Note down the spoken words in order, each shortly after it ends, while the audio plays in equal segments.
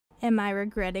Am I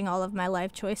regretting all of my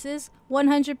life choices?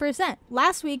 100%.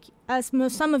 Last week, as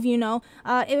some of you know,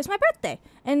 it was my birthday.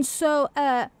 And so,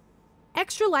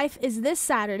 Extra Life is this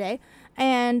Saturday.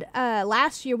 And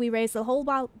last year, we raised a whole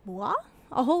lot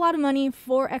of money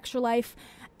for Extra Life.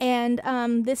 And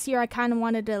this year, I kind of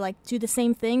wanted to like do the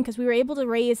same thing because we were able to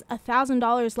raise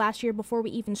 $1,000 last year before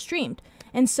we even streamed.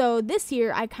 And so this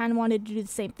year, I kind of wanted to do the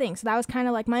same thing. So that was kind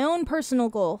of like my own personal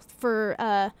goal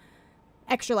for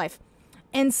Extra Life.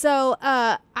 And so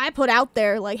I put out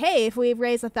there, like, hey, if we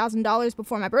raise $1,000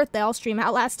 before my birthday, I'll stream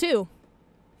Outlast 2.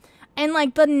 And,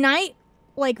 like, the night,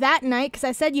 like, that night, because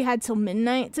I said you had till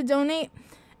midnight to donate.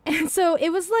 And so it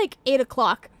was, like, 8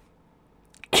 o'clock.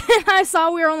 And I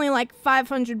saw we were only, like,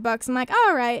 $500. I'm like,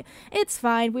 all right, it's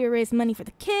fine. We were raising money for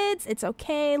the kids. It's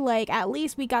okay. Like, at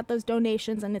least we got those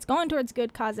donations, and it's going towards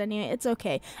good cause anyway. It's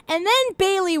okay. And then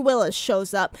Bailey Willis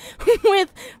shows up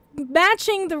with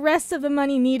matching the rest of the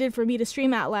money needed for me to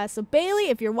stream Outlast. So Bailey,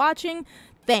 if you're watching,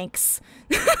 thanks.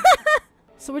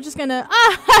 So we're just gonna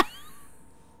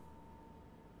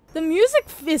the music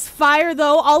is fire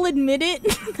though, I'll admit it.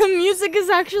 The music is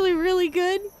actually really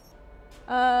good.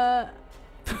 I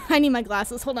need my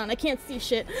glasses, hold on, I can't see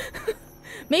shit.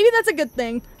 Maybe that's a good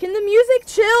thing. Can the music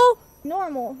chill?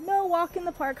 Normal. No walk in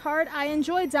the park. Hard. I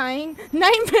enjoy dying.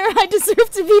 Nightmare. I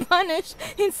deserve to be punished.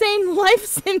 Insane life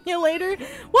simulator.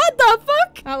 What the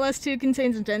fuck? Outlast 2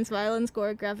 contains intense violence,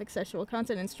 gore, graphic, sexual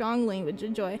content, and strong language.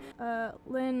 Enjoy.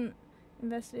 Lynn,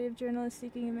 investigative journalist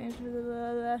seeking a management. Blah,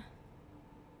 blah,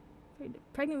 blah.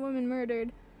 Pregnant woman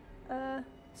murdered.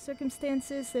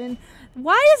 Circumstances and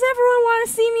why does everyone want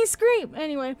to see me scream?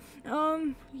 Anyway,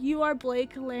 you are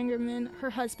Blake Langerman, her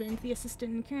husband, the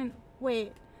assistant. Karen.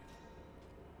 Wait.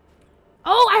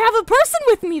 Oh, I have a person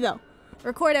with me, though.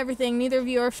 Record everything. Neither of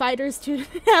you are fighters to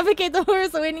navigate the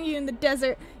horrors awaiting you in the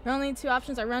desert. Your only two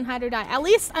options are run, hide, or die. At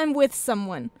least I'm with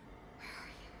someone.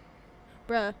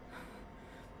 Bruh.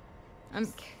 I'm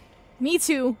scared. Me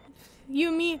too. You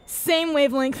and me, same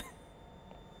wavelength.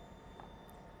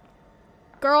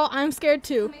 Girl, I'm scared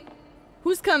too. Coming.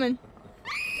 Who's coming?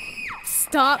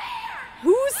 Stop.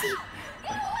 Who's...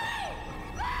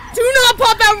 Do not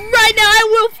pop out right now, I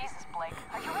will... Jesus, Blake,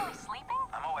 are you really sleeping?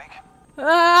 I'm awake.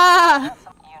 Ah!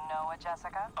 You know a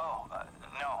Jessica? Oh,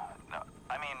 no.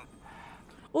 I mean...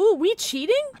 Ooh, we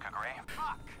cheating? Agree?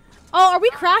 Fuck. Oh, are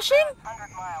we crashing?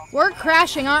 100 miles. We're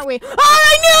crashing, aren't we? Oh,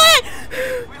 I knew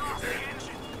it! We lost the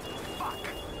engine. Fuck.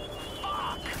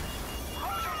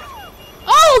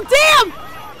 Oh, damn!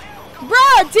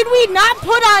 Bruh, did we not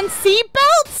put on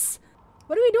seatbelts?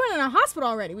 What are we doing in a hospital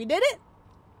already? We did it?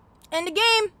 End the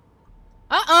game.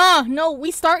 No,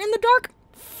 we start in the dark?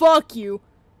 Fuck you.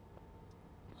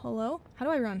 Hello? How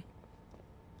do I run?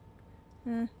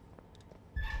 Oh,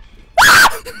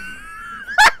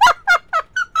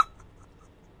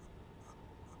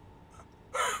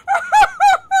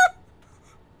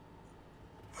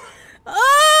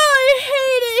 I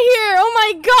hate it here. Oh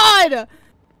my god.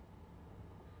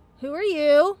 Who are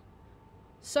you?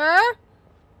 Sir?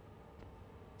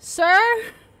 Sir?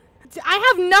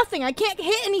 I have nothing. I can't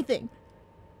hit anything.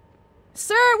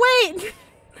 Sir, wait.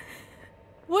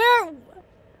 Where?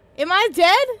 Am I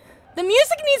dead? The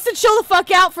music needs to chill the fuck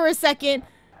out for a second.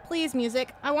 Please,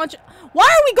 music. I want you. Why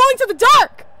are we going to the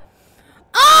dark?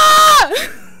 Ah!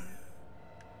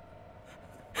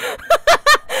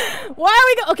 Why are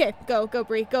we go? Okay, go,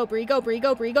 Bree. Go, Bree. Go, Bree.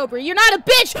 Go, Bree. Go, Bree. You're not a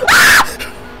bitch.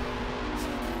 Ah!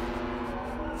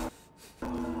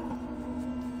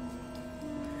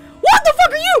 What the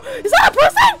fuck are you? Is that a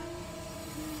person?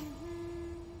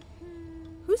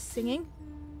 Who's singing?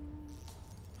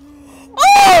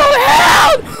 Oh,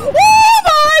 hell! Oh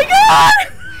my god!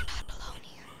 We're not alone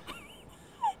here.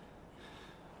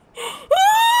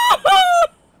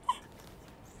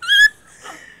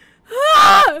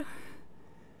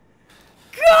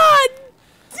 God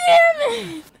damn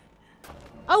it!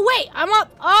 Oh wait, I'm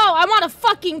on a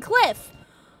fucking cliff.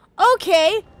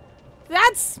 Okay,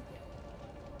 that's...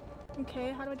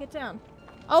 Okay, how do I get down?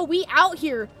 Oh, we out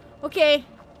here. Okay.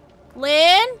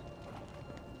 Lynn?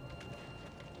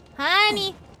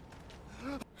 Honey.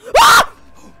 Ah!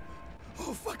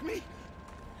 Oh, fuck me.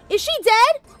 Is she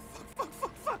dead?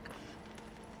 Fuck.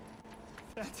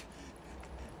 That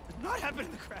did not happen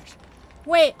in the crash.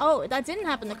 Wait, oh, that didn't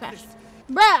happen in the crash.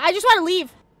 Bruh, I just want to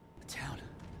leave. The town.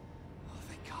 Oh,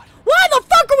 thank God. Why the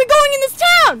fuck are we going in this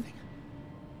town?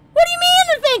 What do you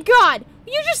mean, thank God?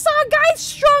 You just saw a guy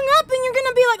strung up and you're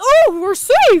gonna be like, oh, we're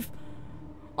safe.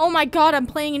 Oh my God, I'm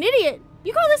playing an idiot.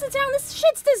 You call this a town? This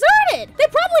shit's deserted. They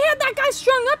probably had that guy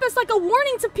strung up as like a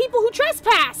warning to people who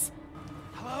trespass.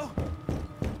 Hello?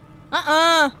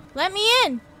 Let me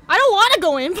in. I don't want to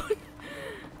go in.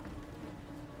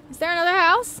 Is there another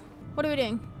house? What are we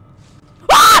doing?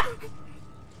 Ah!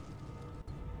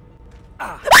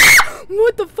 Ah!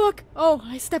 What the fuck? Oh,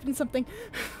 I stepped in something.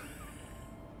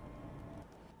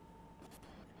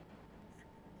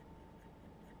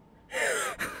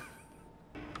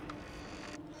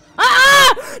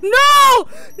 Ah! No!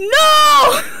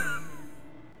 No!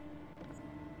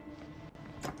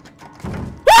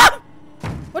 Ah!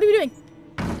 What are we doing?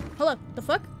 Hello, the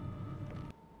fuck?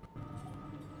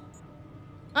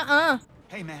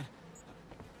 Hey, man.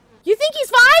 You think he's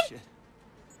fine? Shit.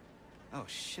 Oh,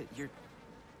 shit, you're...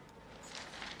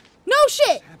 No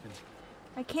shit! What happened?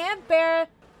 I can't bear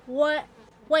what...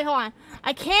 Wait, hold on.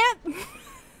 I can't...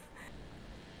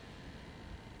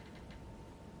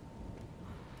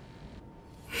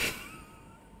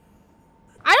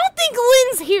 I don't think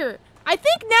Lynn's here. I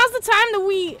think now's the time that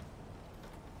we...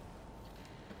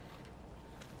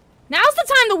 Now's the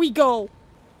time that we go.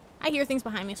 I hear things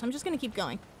behind me, so I'm just gonna keep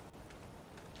going.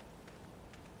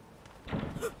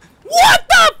 What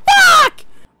the fuck?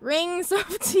 Rings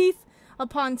of teeth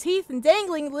upon teeth and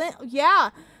dangling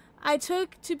yeah. I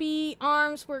took to be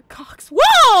arms were cocks.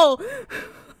 Whoa!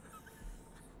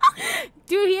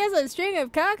 Dude, he has a string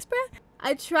of cocks, bruh.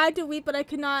 I tried to weep, but I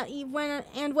could not eat.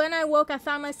 When I woke, I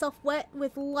found myself wet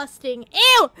with lusting.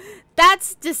 Ew!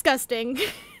 That's disgusting.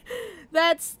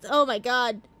 That's, oh my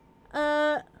god.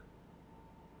 I'm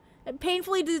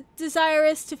painfully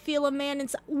desirous to feel a man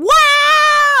inside.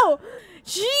 Wow!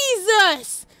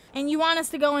 Jesus! And you want us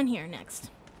to go in here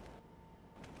next.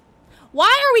 Why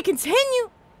are we continue?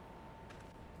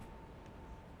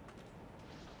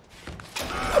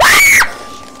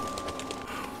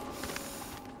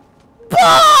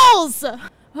 Balls!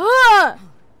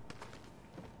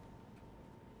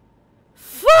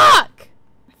 Fuck!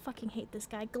 I fucking hate this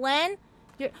guy. Glenn,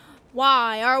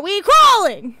 why are we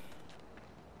crawling?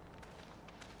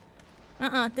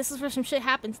 This is where some shit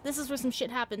happens. This is where some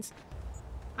shit happens.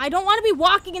 I don't want to be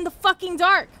walking in the fucking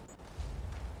dark.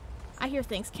 I hear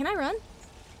things. Can I run?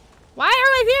 Why are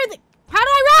I here? How do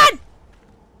I run?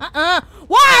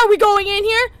 Why are we going in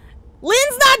here?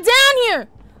 Lynn's not down here.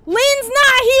 Lynn's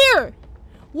not here.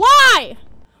 Why?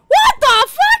 What the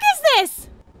fuck is this?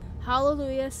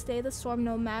 Hallelujah, stay the storm,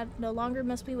 no longer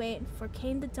must we wait, for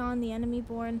came the dawn, the enemy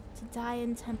born to die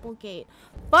in temple gate.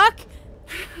 Fuck!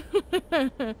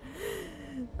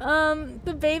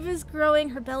 The babe is growing,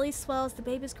 her belly swells, the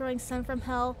babe is growing, sent from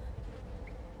hell.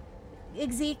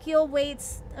 Ezekiel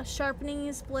waits, sharpening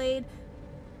his blade.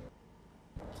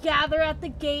 Gather at the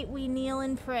gate, we kneel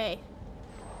and pray.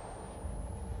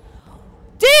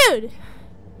 Dude!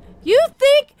 You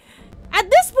think, at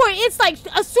this point, it's like,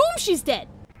 assume she's dead.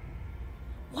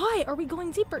 Why are we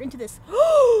going deeper into this?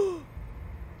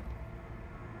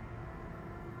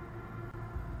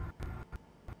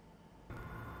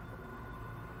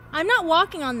 I'm not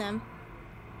walking on them.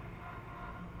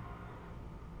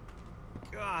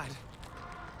 God.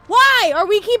 Why are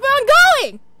we keep on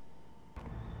going?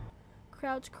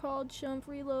 Crouch, crawl, jump,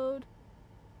 reload.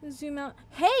 Zoom out.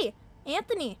 Hey,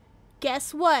 Anthony,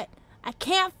 guess what? I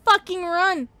can't fucking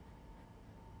run.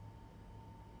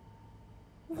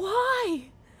 Why?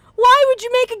 Why would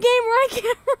you make a game where I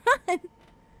can't run?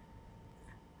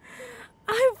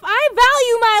 I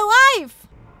value my life.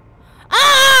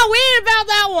 Ah, we ain't about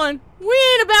that one. We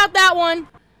ain't about that one.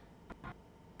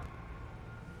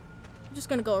 I'm just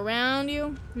gonna go around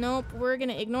you. Nope, we're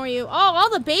gonna ignore you. Oh, all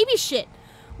the baby shit.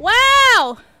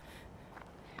 Wow.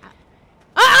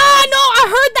 Ah, no, I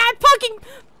heard that fucking...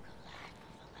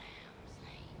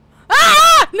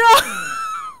 Ah, no.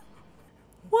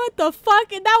 What the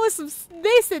fuck? And that was some...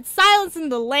 They said silence in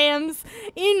the lambs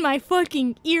in my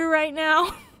fucking ear right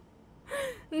now.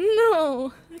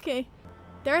 No. Okay.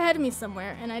 They're ahead of me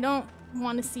somewhere, and I don't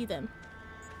want to see them.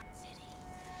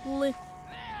 Who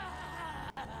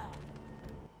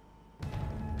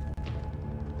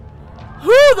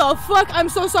the fuck? I'm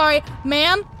so sorry.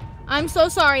 Ma'am, I'm so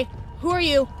sorry. Who are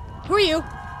you? Who are you?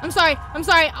 I'm sorry. I'm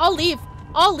sorry. I'll leave.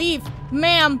 I'll leave.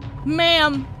 Ma'am.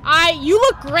 Ma'am. You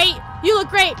look great. You look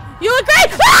great. You look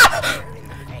great. Ah!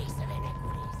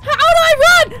 How do I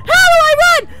run? How do I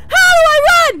run? How do I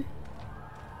run?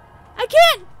 I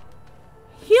can't.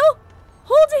 Heal?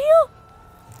 Hold to heal.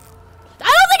 I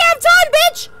don't think I have time,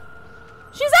 bitch.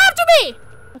 She's after me.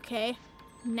 Okay.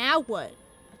 Now what?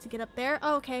 I have to get up there?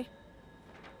 Oh, okay.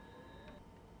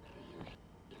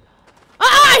 Ah,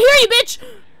 I hear you, bitch.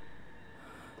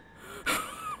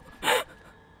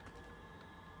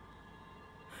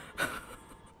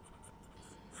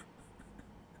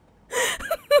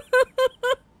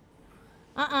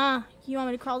 You want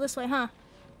me to crawl this way, huh?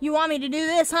 You want me to do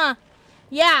this, huh?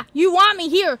 Yeah, you want me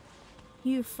here.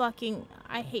 You fucking...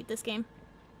 I hate this game.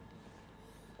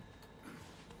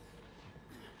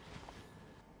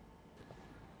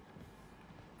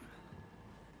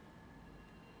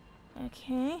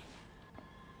 Okay.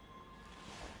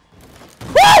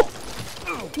 Woo!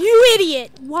 You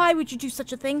idiot! Why would you do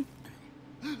such a thing?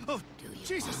 Oh,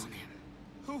 Jesus!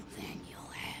 Who? Then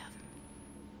you'll have.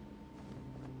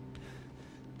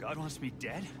 God wants me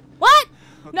dead? What?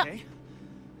 No. Okay.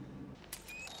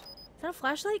 Is that a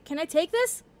flashlight? Can I take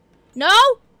this? No?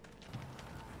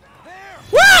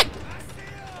 What?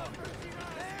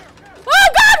 Oh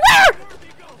God, where?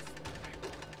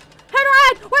 How do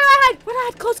I hide? Where do I hide? Where do I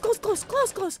hide? Close, close, close,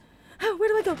 close, close. Oh, where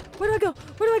do I go? Where do I go?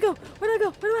 Where do I go? Where do I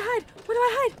go? Where do I hide? Where do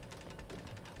I hide?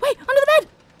 Wait, under the bed.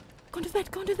 Go into the bed.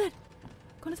 Go into the bed.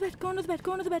 Go into the bed. Go into the bed.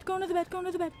 Go into the bed. Go into the bed. Go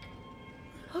into the bed.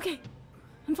 Okay,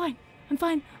 I'm fine. I'm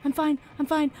fine. I'm fine. I'm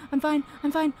fine. I'm fine.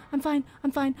 I'm fine. I'm fine.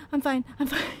 I'm fine. I'm fine. I'm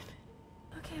fine.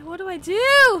 Okay, what do I do?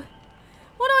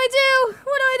 What do I do?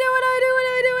 What do I do? What do I do? What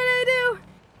do I do? What do I do?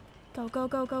 Go, go,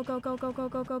 go, go, go, go, go, go,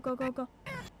 go, go, go, go, go.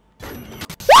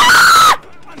 Ah!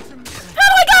 How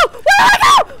do I go? Where do I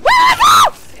go? Where do I go?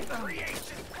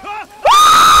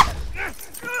 Ah!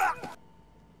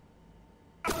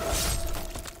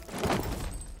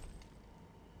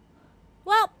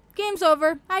 Well, game's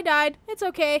over. I died. It's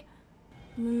okay.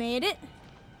 We made it.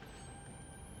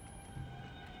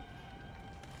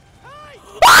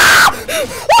 Ah!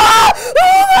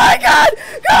 Oh my God!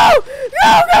 Go!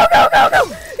 Go! Go! Go! Go! Go!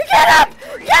 Get up!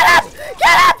 Get up!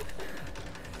 Get up!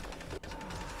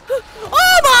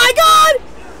 Oh my God!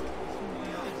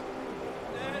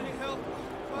 Daddy, help!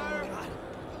 Fire! Daddy,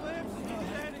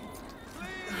 please! What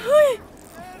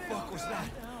Daddy, what was that?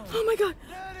 Oh my God!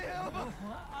 Daddy, help!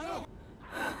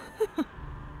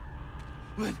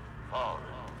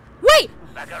 Wait!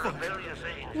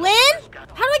 Lynn?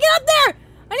 How do I get up there?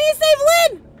 I need to save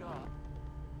Lynn!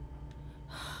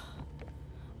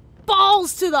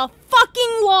 Balls to the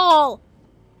fucking wall!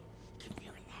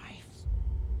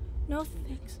 No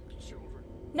thanks.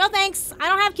 No thanks. I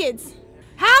don't have kids.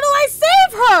 How do I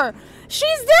save her?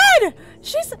 She's dead!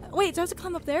 She's... Wait, do I have to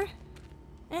climb up there?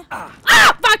 Eh. Ah!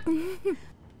 Fuck!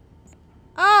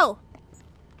 Oh.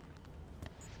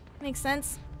 Makes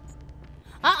sense.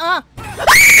 Uh-uh.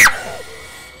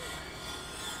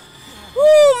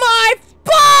 Oh my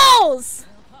balls!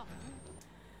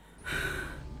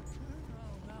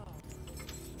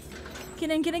 Get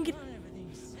in, get in, get in.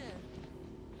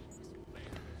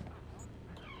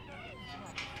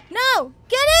 No!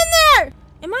 Get in there!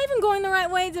 Am I even going the right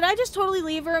way? Did I just totally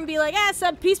leave her and be like, ah,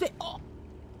 sub, peace, oh.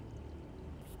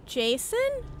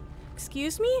 Jason?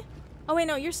 Excuse me? Oh wait,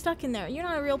 no, you're stuck in there. You're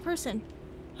not a real person.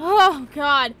 Oh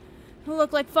God. You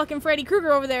look like fucking Freddy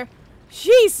Krueger over there.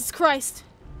 Jesus Christ.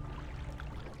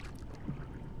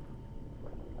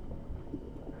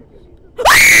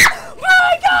 Ah!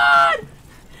 My God!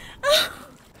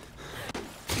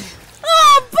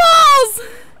 Oh, balls!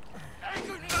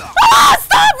 Oh,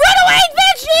 stop! Run away,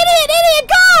 bitch! Idiot! Idiot!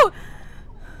 Go!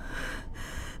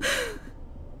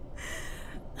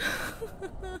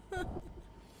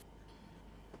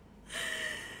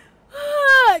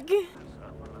 Fuck.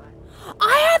 I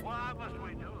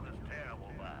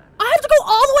have to go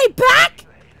all the way back?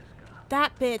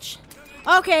 That bitch.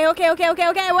 Okay, okay, okay, okay,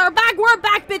 okay. We're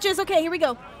back, bitches. Okay, here we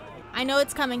go. I know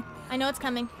it's coming. I know it's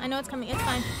coming. I know it's coming. It's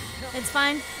fine. It's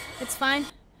fine. It's fine.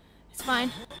 It's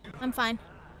fine. I'm fine.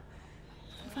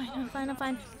 I'm fine. I'm fine. I'm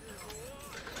fine.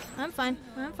 I'm fine.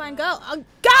 I'm fine. Go.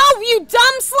 Go, you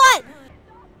dumb slut!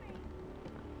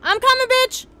 I'm coming,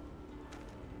 bitch!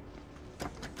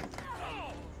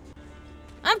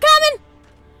 I'm coming!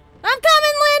 I'm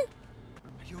coming, Lynn!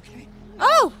 Are you okay?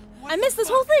 Oh! I missed this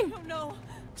whole thing! Oh no!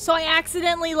 So I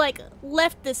accidentally, like,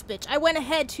 left this bitch. I went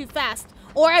ahead too fast.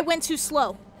 Or I went too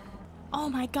slow. Oh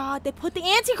my God, they put the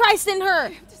Antichrist in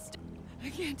her! I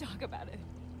can't talk about it.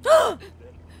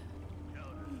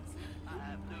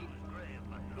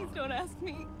 Please don't ask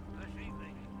me.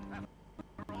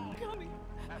 They're coming.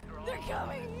 They're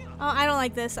coming. Oh, I don't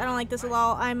like this. I don't like this at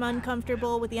all. I'm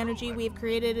uncomfortable with the energy we've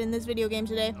created in this video game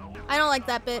today. I don't like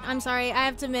that bit. I'm sorry. I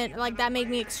have to admit, like, that made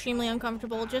me extremely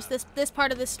uncomfortable. Just this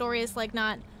part of this story is, like,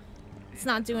 not... It's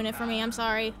not doing it for me. I'm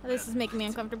sorry. This is making me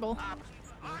uncomfortable.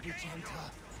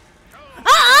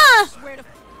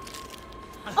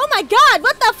 Oh my God!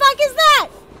 What the fuck is that?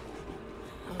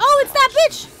 Oh, it's that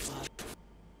bitch!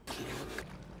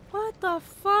 What the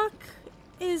fuck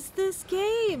is this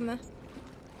game?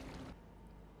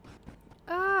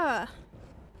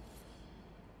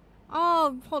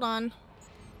 Oh, hold on.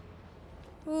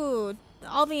 Ooh,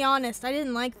 I'll be honest, I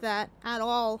didn't like that at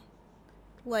all.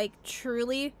 Like,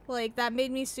 truly. Like, that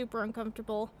made me super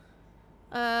uncomfortable.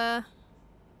 I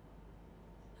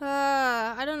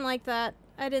didn't like that.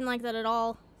 I didn't like that at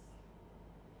all.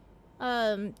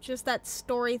 Just that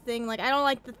story thing. Like, I don't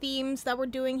like the themes that we're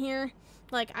doing here.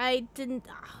 Like, I didn't...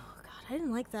 Oh, God, I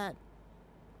didn't like that.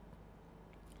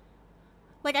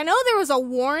 Like, I know there was a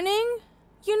warning,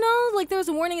 you know? Like, there was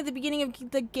a warning at the beginning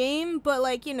of the game, but,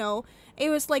 like, you know, it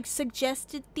was, like,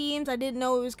 suggested themes. I didn't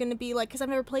know it was gonna be, like... Because I've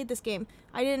never played this game.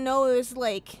 I didn't know it was,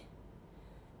 like...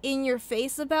 in your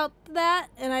face about that,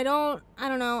 and I don't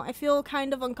know, I feel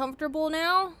kind of uncomfortable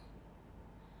now,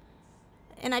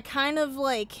 and I kind of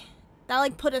like, that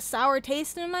like put a sour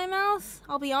taste in my mouth,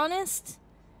 I'll be honest.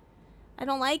 I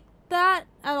don't like that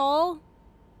at all.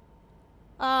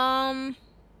 Oh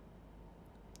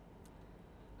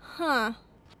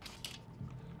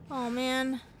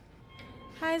man.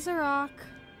 Hi, Zarok.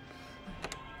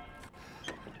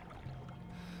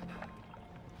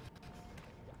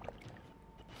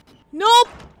 Nope!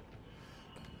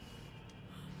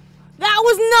 That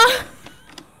was not...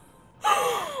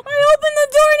 I opened the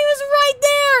door and he was right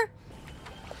there!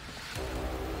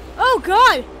 Oh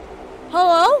god!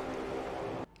 Hello?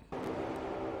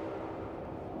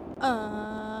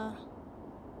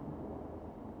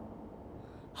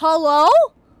 Hello?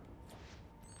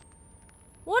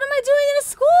 What am I doing in a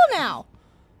school now?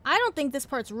 I don't think this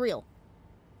part's real.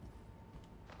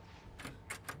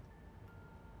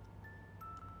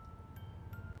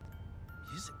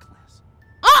 Music class.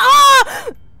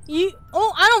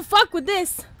 Oh, I don't fuck with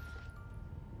this.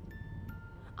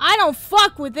 I don't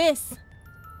fuck with this.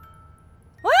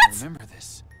 What? Remember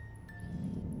this.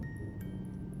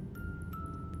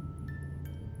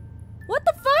 What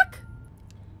the fuck?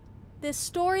 This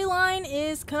storyline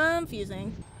is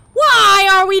confusing. Why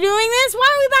are we doing this? Why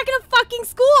are we back in a fucking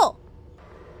school?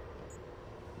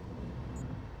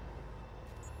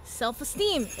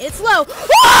 Self-esteem. It's low.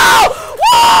 Whoa!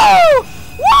 Whoa!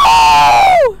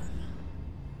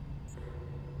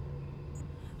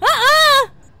 Whoa!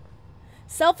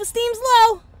 Self-esteem's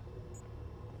low.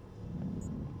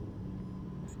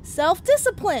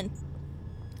 Self-discipline.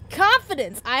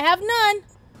 Confidence. I have none.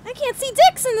 I can't see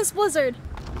dicks in this blizzard.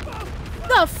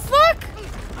 The fuck?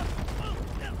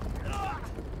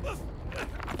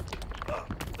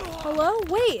 Hello?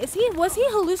 Wait, was he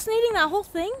hallucinating that whole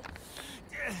thing?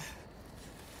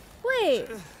 Wait.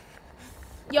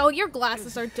 Yo, your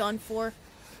glasses are done for.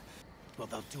 Well,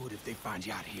 they'll do it if they find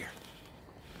you out here.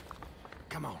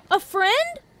 Come on. A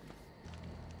friend?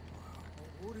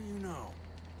 What do you know?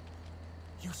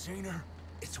 You seen her?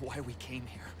 It's why we came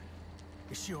here.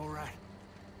 Is she all right?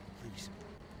 Please,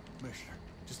 Mister,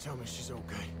 just tell me she's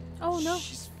okay. Oh no.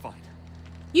 She's fine.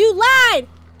 You lied!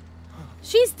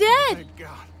 She's dead! Thank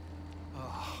God.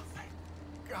 Oh, thank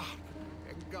God.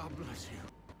 And God bless you.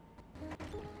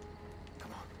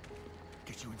 Come on.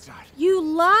 Get you inside. You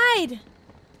lied!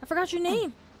 I forgot your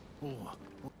name. Oh.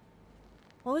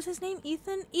 What was his name?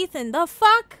 Ethan? Ethan, the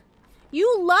fuck?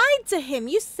 You lied to him.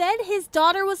 You said his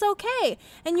daughter was okay.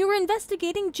 And you were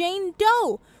investigating Jane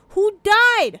Doe, who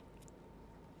died.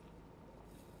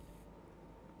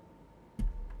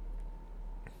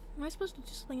 Am I supposed to do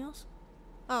something else?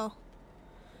 Oh.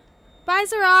 Bye,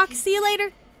 Zarok. See you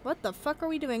later. What the fuck are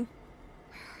we doing?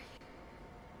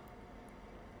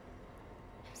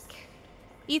 I'm scared.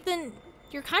 Ethan,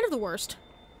 you're kind of the worst.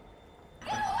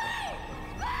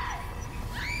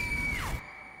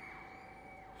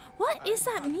 What does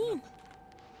that mean?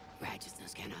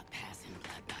 Righteousness cannot pass in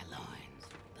blood by loins,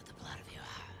 but the blood of your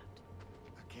heart.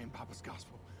 I can't Papa's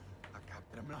gospel. I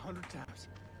got them 100 times.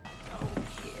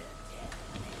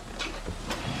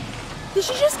 Did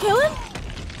she just kill him?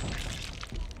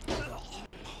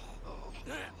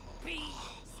 Be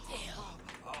still.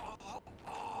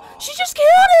 She just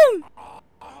killed him!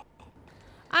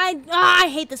 I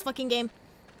hate this fucking game.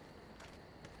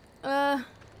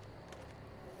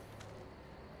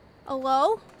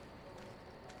 Hello?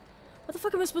 What the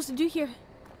fuck am I supposed to do here?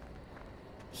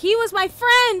 He was my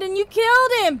friend and you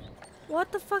killed him!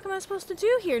 What the fuck am I supposed to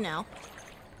do here now?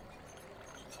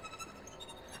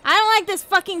 I don't like this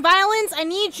fucking violence. I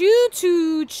need you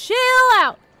to chill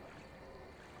out.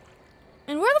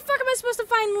 And where the fuck am I supposed to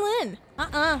find Lynn?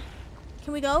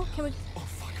 Can we go? Can we? Oh,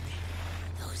 fuck me.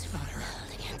 Those who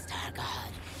rebelled against our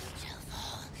God shall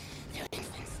fall. Their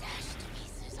infants dashed to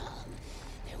pieces all.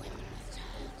 Their women with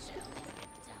child shall be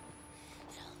picked up.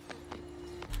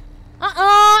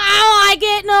 I don't like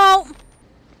it. No.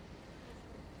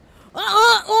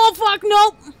 Oh fuck,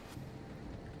 nope.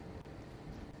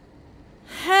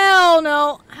 Hell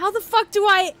no. How the fuck do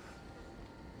I?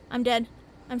 I'm dead.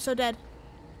 I'm so dead.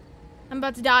 I'm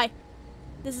about to die.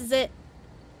 This is it.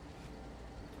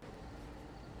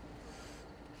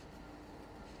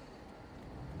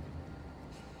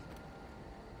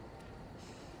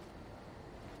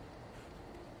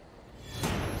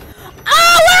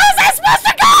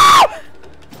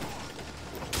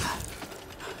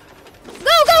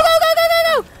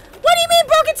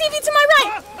 TV to my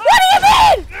right! What do you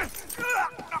mean?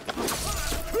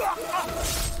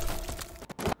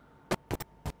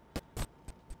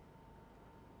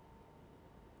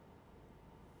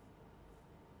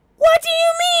 What do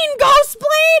you mean,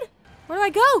 Ghostblade? Where do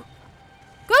I go?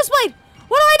 Ghostblade!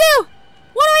 What do I do?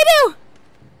 What do I do?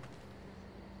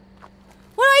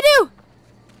 What do I do?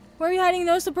 Where are you hiding?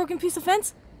 Notice a broken piece of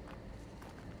fence?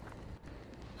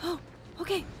 Oh,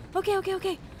 okay. Okay.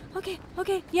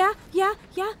 Yeah.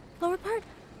 Lower part.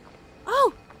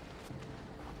 Oh!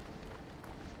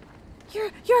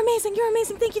 You're amazing.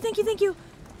 Thank you.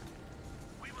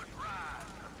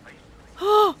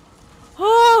 Oh!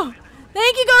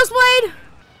 Thank you, Ghostblade!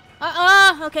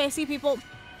 Okay, I see people.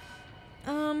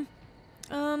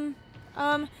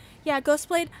 Yeah,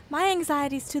 Ghostblade, my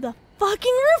anxiety's to the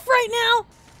fucking roof right now!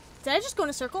 Did I just go in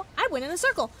a circle? I went in a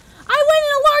circle. I went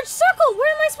in a large circle!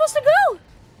 Where am I supposed to go?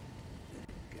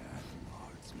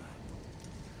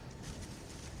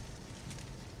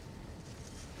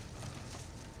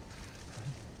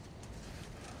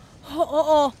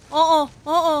 Uh-oh.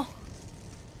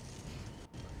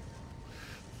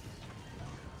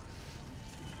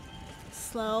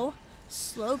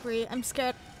 Slow breathe. I'm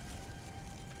scared.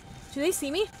 Do they see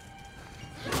me?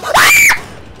 Fuck!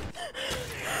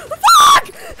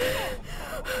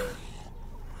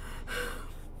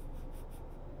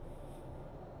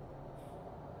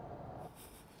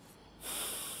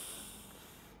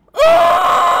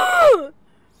 Oh!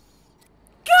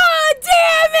 God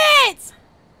damn it!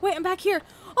 Wait, I'm back here.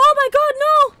 Oh my God,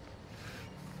 no!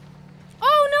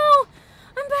 Oh no!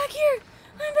 I'm back here.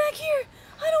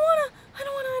 I don't wanna.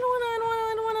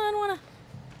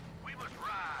 We must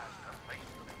rise to face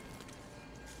the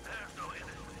There's no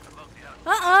innocence among the others.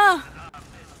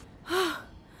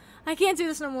 I can't do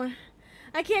this no more.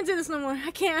 I can't.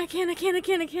 I can't do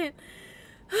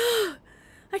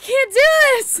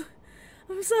this!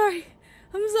 I'm sorry.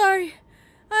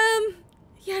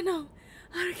 Yeah, no.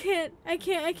 I can't.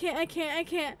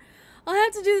 I'll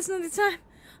have to do this another time.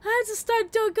 I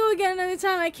have to go again another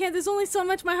time. I can't. There's only so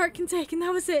much my heart can take, and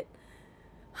that was it.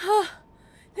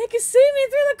 They can see me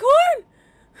through the corn!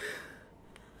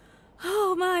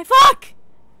 Oh my, fuck!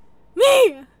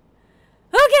 Me!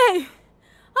 Okay! I'm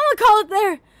gonna call it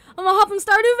there. I'm gonna hop in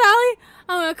Stardew Valley.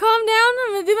 I'm gonna calm down.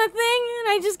 I'm gonna do my thing, and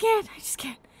I just can't.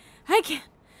 I can't.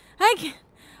 Okay.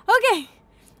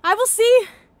 I will see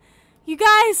you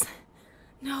guys.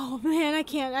 No, man, I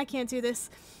can't do this.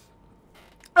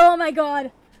 Oh my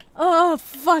God. Oh,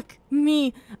 fuck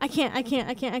me. I can't. Okay.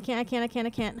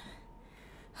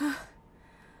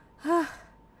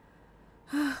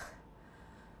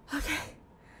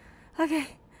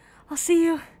 I'll see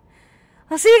you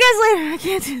guys later. I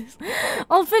can't do this.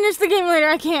 I'll finish the game later.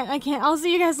 I can't. I'll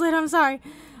see you guys later. I'm sorry.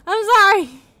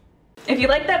 If you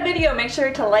liked that video, make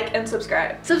sure to like and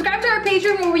subscribe. Subscribe to our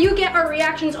Patreon where you get our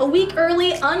reactions a week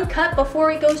early, uncut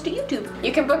before it goes to YouTube.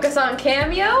 You can book us on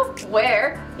Cameo,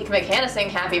 where you can make Hannah sing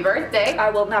happy birthday. I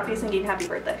will not be singing happy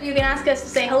birthday. You can ask us to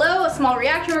say hello, a small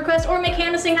reaction request, or make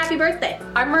Hannah sing happy birthday.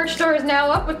 Our merch store is now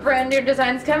up with brand new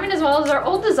designs coming, as well as our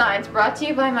old designs brought to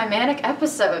you by my Manic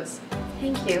Episodes.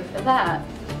 Thank you for that.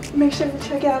 Make sure to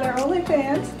check out our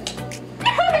OnlyFans.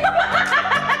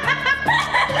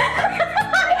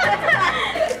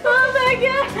 Oh my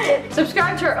God!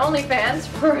 Subscribe to our OnlyFans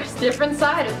for a different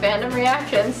side of fandom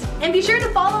reactions. And be sure to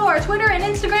follow our Twitter and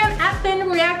Instagram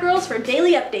 @FandomReactGirls for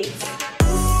daily updates.